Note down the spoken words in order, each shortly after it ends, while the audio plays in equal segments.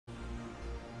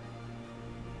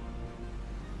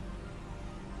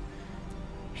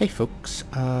Hey folks,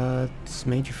 this is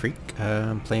Major Freak.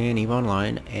 I'm playing EVE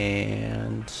Online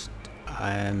and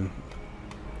I'm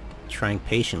trying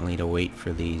patiently to wait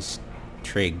for these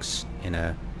trigs in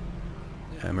a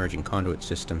emerging conduit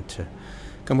system to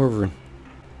come over and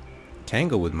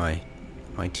tangle with my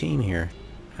team here.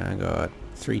 I got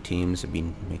 3 teams. I've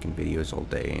been making videos all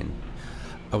day and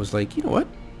I was like, you know what?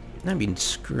 I've been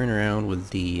screwing around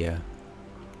with the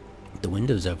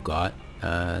windows I've got,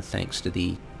 thanks to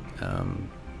the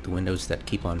windows that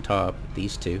keep on top,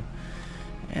 these two,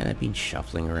 and I've been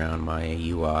shuffling around my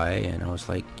UI and I was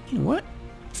like, you know what,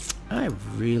 I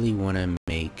really want to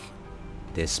make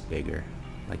this bigger.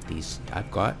 Like these, I've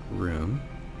got room,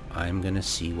 I'm gonna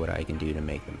see what I can do to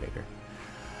make them bigger.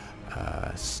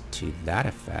 To that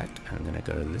effect, I'm gonna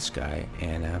go to this guy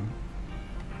and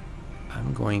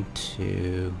I'm going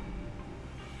to,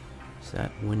 is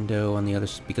that window on the other,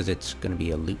 because it's gonna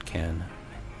be a loot can,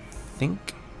 I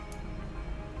think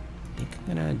I'm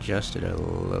gonna adjust it a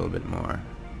little bit more.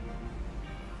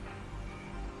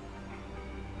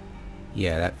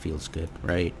 Yeah, that feels good,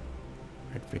 right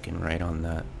freaking right on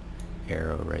that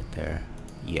arrow right there.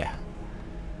 Yeah.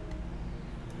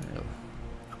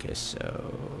 Okay,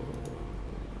 so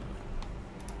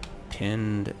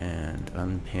pinned and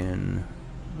unpin.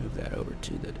 Move that over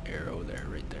to the arrow there,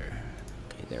 right there.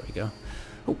 Okay, there we go.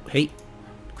 Oh, hey,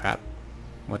 crap.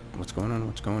 What's going on?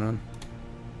 What's going on?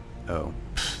 Oh.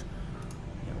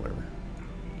 Whatever.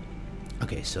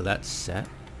 Okay, so that's set.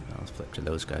 I'll flip to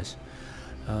those guys.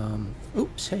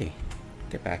 Oops, hey,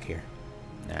 get back here.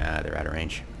 Nah, they're out of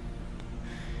range.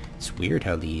 It's weird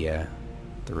how the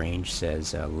range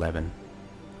says 11,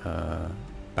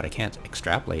 but I can't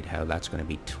extrapolate how that's going to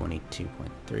be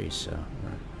 22.3. So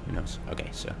who knows? Okay,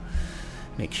 so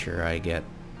make sure I get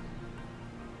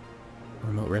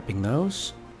remote repping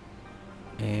those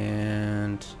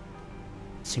and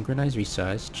synchronize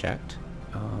resize checked.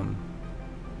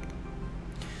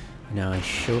 Now I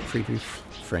show preview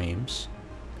frames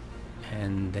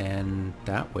and then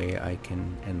that way I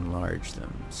can enlarge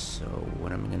them. So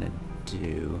what I'm gonna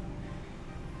do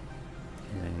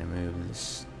is I'm gonna move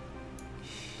this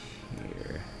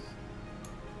here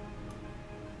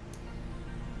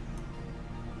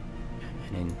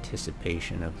in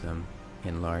anticipation of them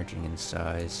enlarging in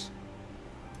size.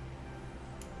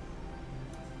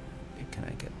 Can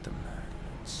I get them?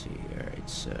 Let's see. Alright,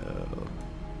 so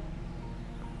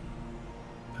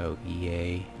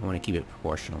EA. I want to keep it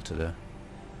proportional to the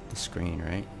screen,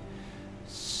 right?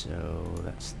 So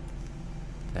that's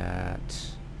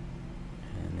that.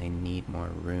 And they need more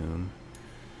room.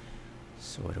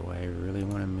 So do I really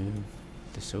want to move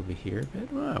this over here a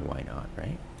bit? Well, why not,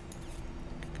 right?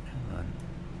 Come on.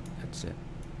 That's it.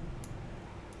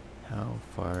 How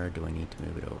far do I need to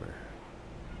move it over?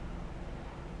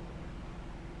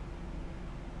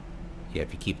 Yeah,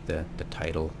 if you keep the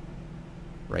title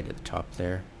right at the top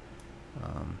there,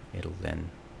 it'll then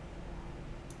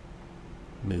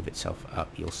move itself up.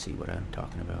 You'll see what I'm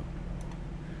talking about.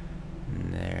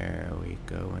 And there we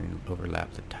go, and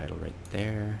overlap the title right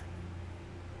there.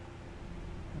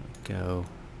 There we go.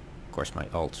 Of course, my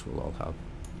alts will all have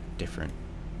different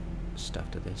stuff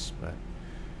to this, but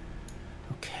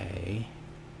okay.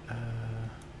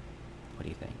 What do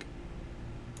you think?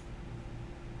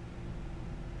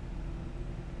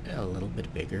 A little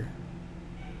bit bigger.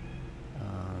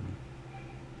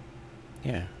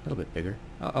 Yeah, a little bit bigger.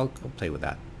 I'll play with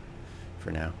that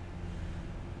for now.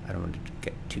 I don't want to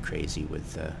get too crazy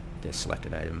with the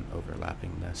selected item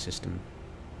overlapping the system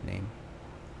name.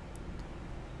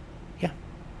 Yeah,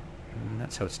 and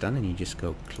that's how it's done. And you just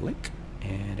go click,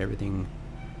 and everything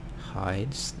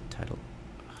hides. The title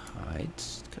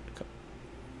hides.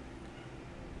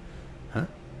 Huh?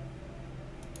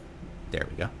 There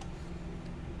we go.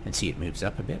 And see, it moves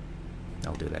up a bit.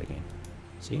 I'll do that again.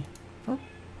 See? Oh,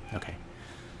 okay.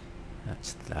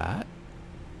 That's that.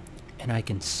 And I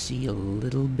can see a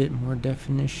little bit more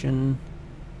definition.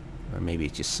 Or maybe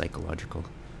it's just psychological.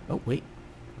 Oh, wait.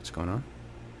 What's going on?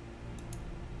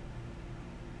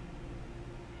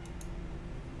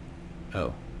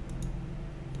 Oh.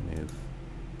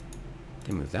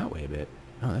 They move that way a bit.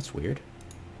 Oh, that's weird.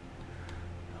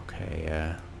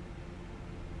 Okay,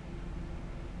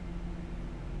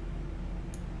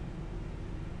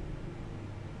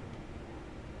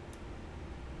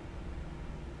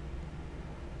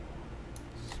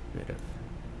 bit of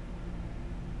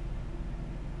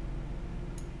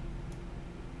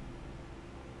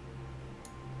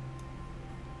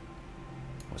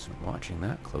wasn't watching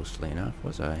that closely enough,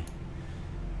 was I?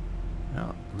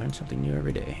 Well, learn something new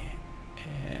every day.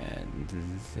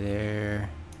 And there,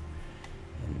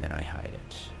 and then I hide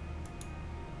it.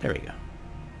 There we go.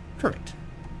 Perfect.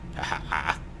 Ha ha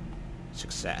ha.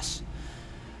 Success.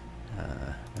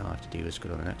 Now all I have to do is go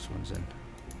to the next ones then.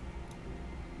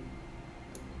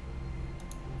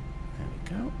 There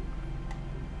we go.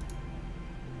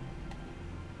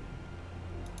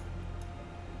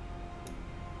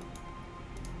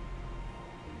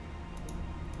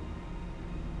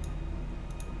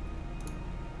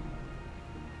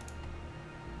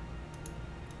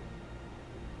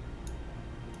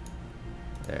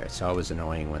 There, it's always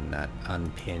annoying when that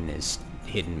unpin is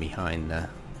hidden behind the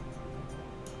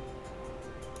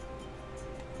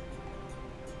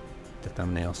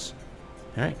thumbnails.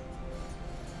 Alright.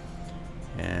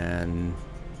 And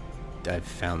I've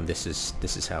found this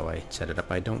is how I set it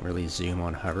up. I don't really zoom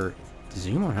on hover.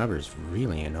 Zoom on hover is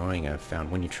really annoying. I've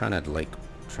found when you're trying to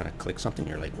click something,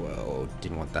 you're like, whoa,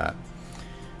 didn't want that.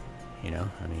 You know,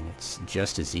 I mean, it's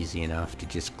just as easy enough to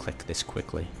just click this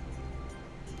quickly.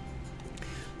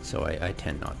 So I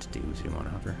tend not to do zoom on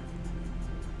hover.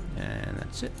 And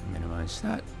that's it. Minimize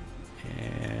that.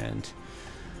 And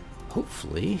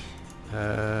hopefully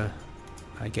I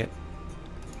get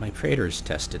my praters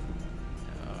tested.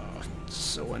 Oh, it's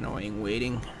so annoying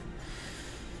waiting.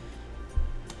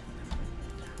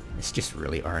 It's just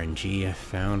really RNG, I've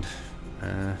found.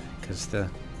 Because the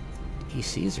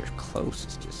ECs are close.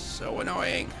 It's just so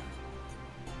annoying.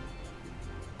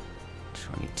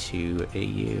 22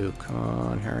 AU, come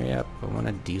on, hurry up. I want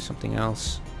to do something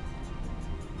else.